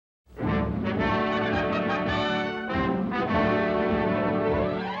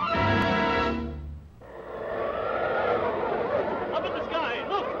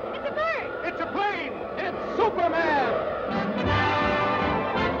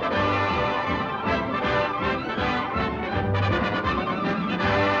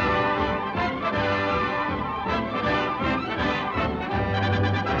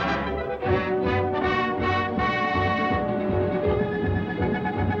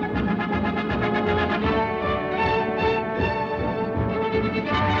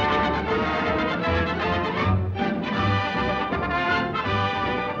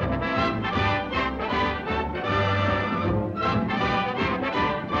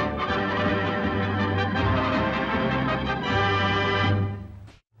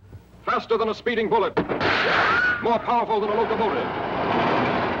faster than a speeding bullet, more powerful than a locomotive,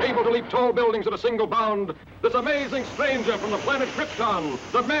 able to leap tall buildings at a single bound, this amazing stranger from the planet Krypton,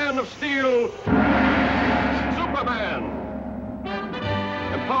 the Man of Steel, Superman.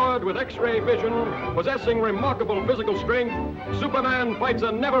 Empowered with X-ray vision, possessing remarkable physical strength, Superman fights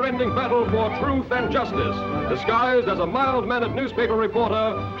a never-ending battle for truth and justice, disguised as a mild-mannered newspaper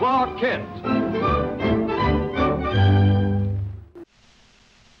reporter, Clark Kent.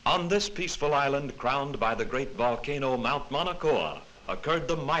 On this peaceful island, crowned by the great volcano Mount Mauna Kea, occurred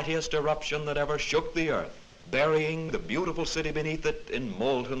the mightiest eruption that ever shook the earth, burying the beautiful city beneath it in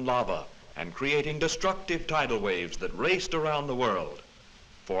molten lava and creating destructive tidal waves that raced around the world.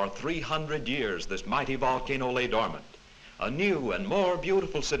 For 300 years, this mighty volcano lay dormant. A new and more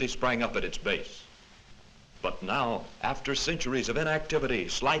beautiful city sprang up at its base. But now, after centuries of inactivity,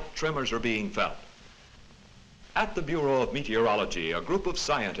 slight tremors are being felt. At the Bureau of Meteorology, a group of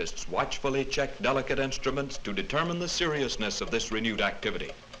scientists watchfully check delicate instruments to determine the seriousness of this renewed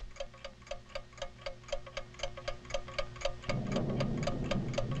activity.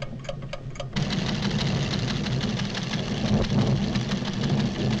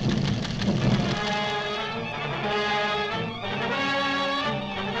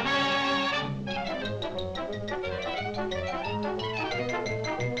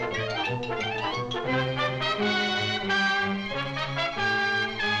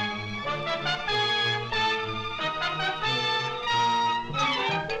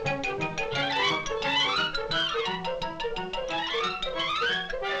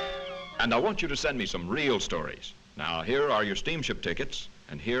 And I want you to send me some real stories. Now, here are your steamship tickets,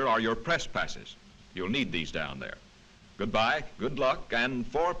 and here are your press passes. You'll need these down there. Goodbye, good luck, and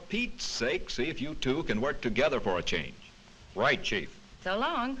for Pete's sake, see if you two can work together for a change. Right, Chief. So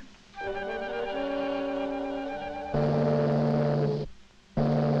long.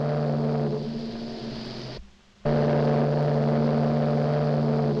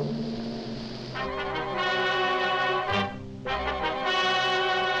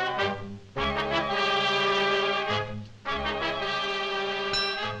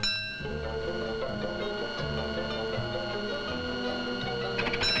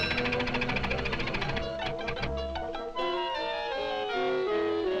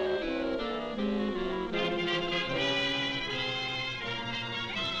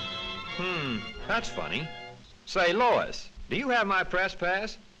 That's funny. Say, Lois, do you have my press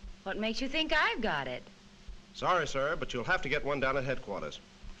pass? What makes you think I've got it? Sorry, sir, but you'll have to get one down at headquarters.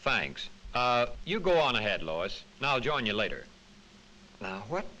 Thanks. You go on ahead, Lois, and I'll join you later. Now,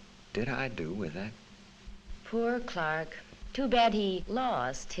 what did I do with that? Poor Clark. Too bad he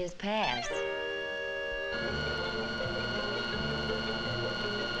lost his pass.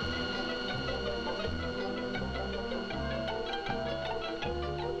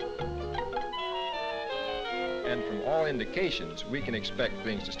 And from all indications, we can expect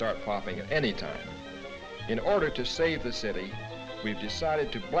things to start popping at any time. In order to save the city, we've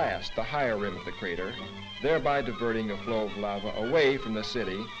decided to blast the higher rim of the crater, thereby diverting a flow of lava away from the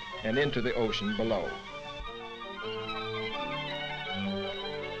city and into the ocean below.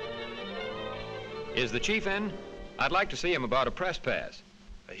 Is the chief in? I'd like to see him about a press pass.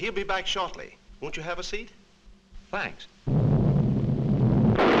 He'll be back shortly. Won't you have a seat? Thanks.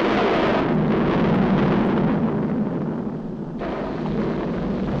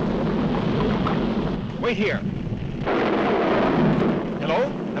 Wait here. Hello?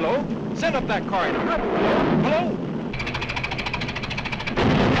 Hello? Send up that car in a hurry. Hello?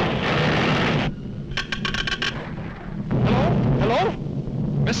 Hello? Hello? Hello?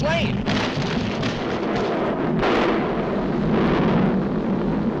 Miss Lane.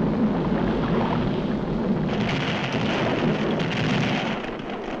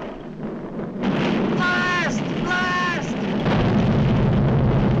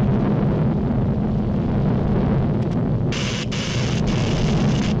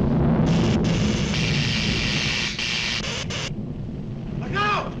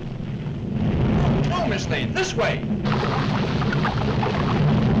 This way.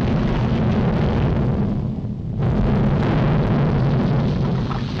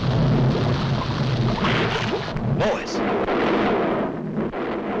 Lois.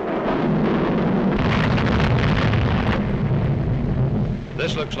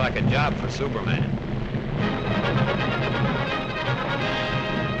 This looks like a job for Superman.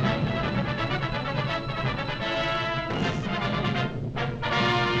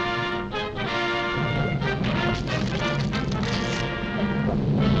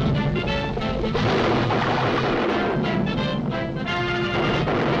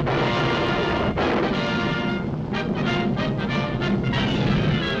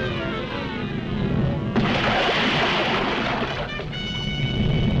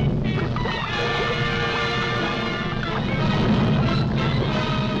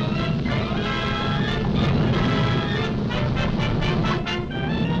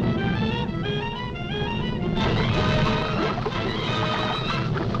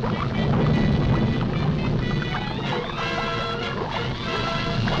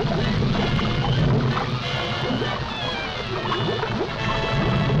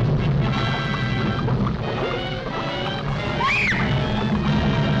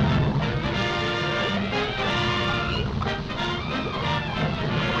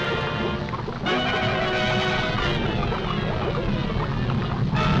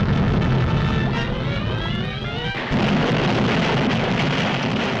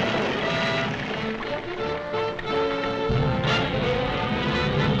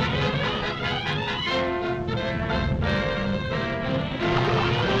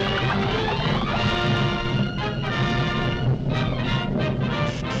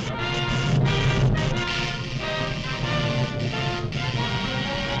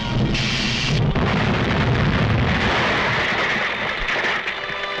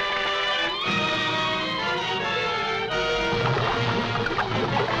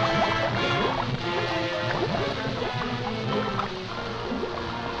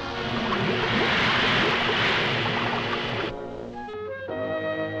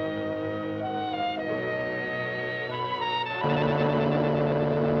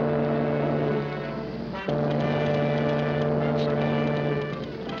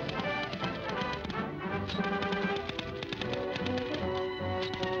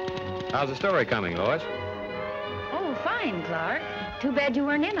 How's the story coming, Lois? Oh, fine, Clark. Too bad you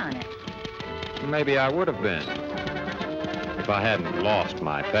weren't in on it. Maybe I would have been if I hadn't lost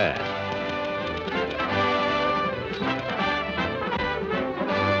my past.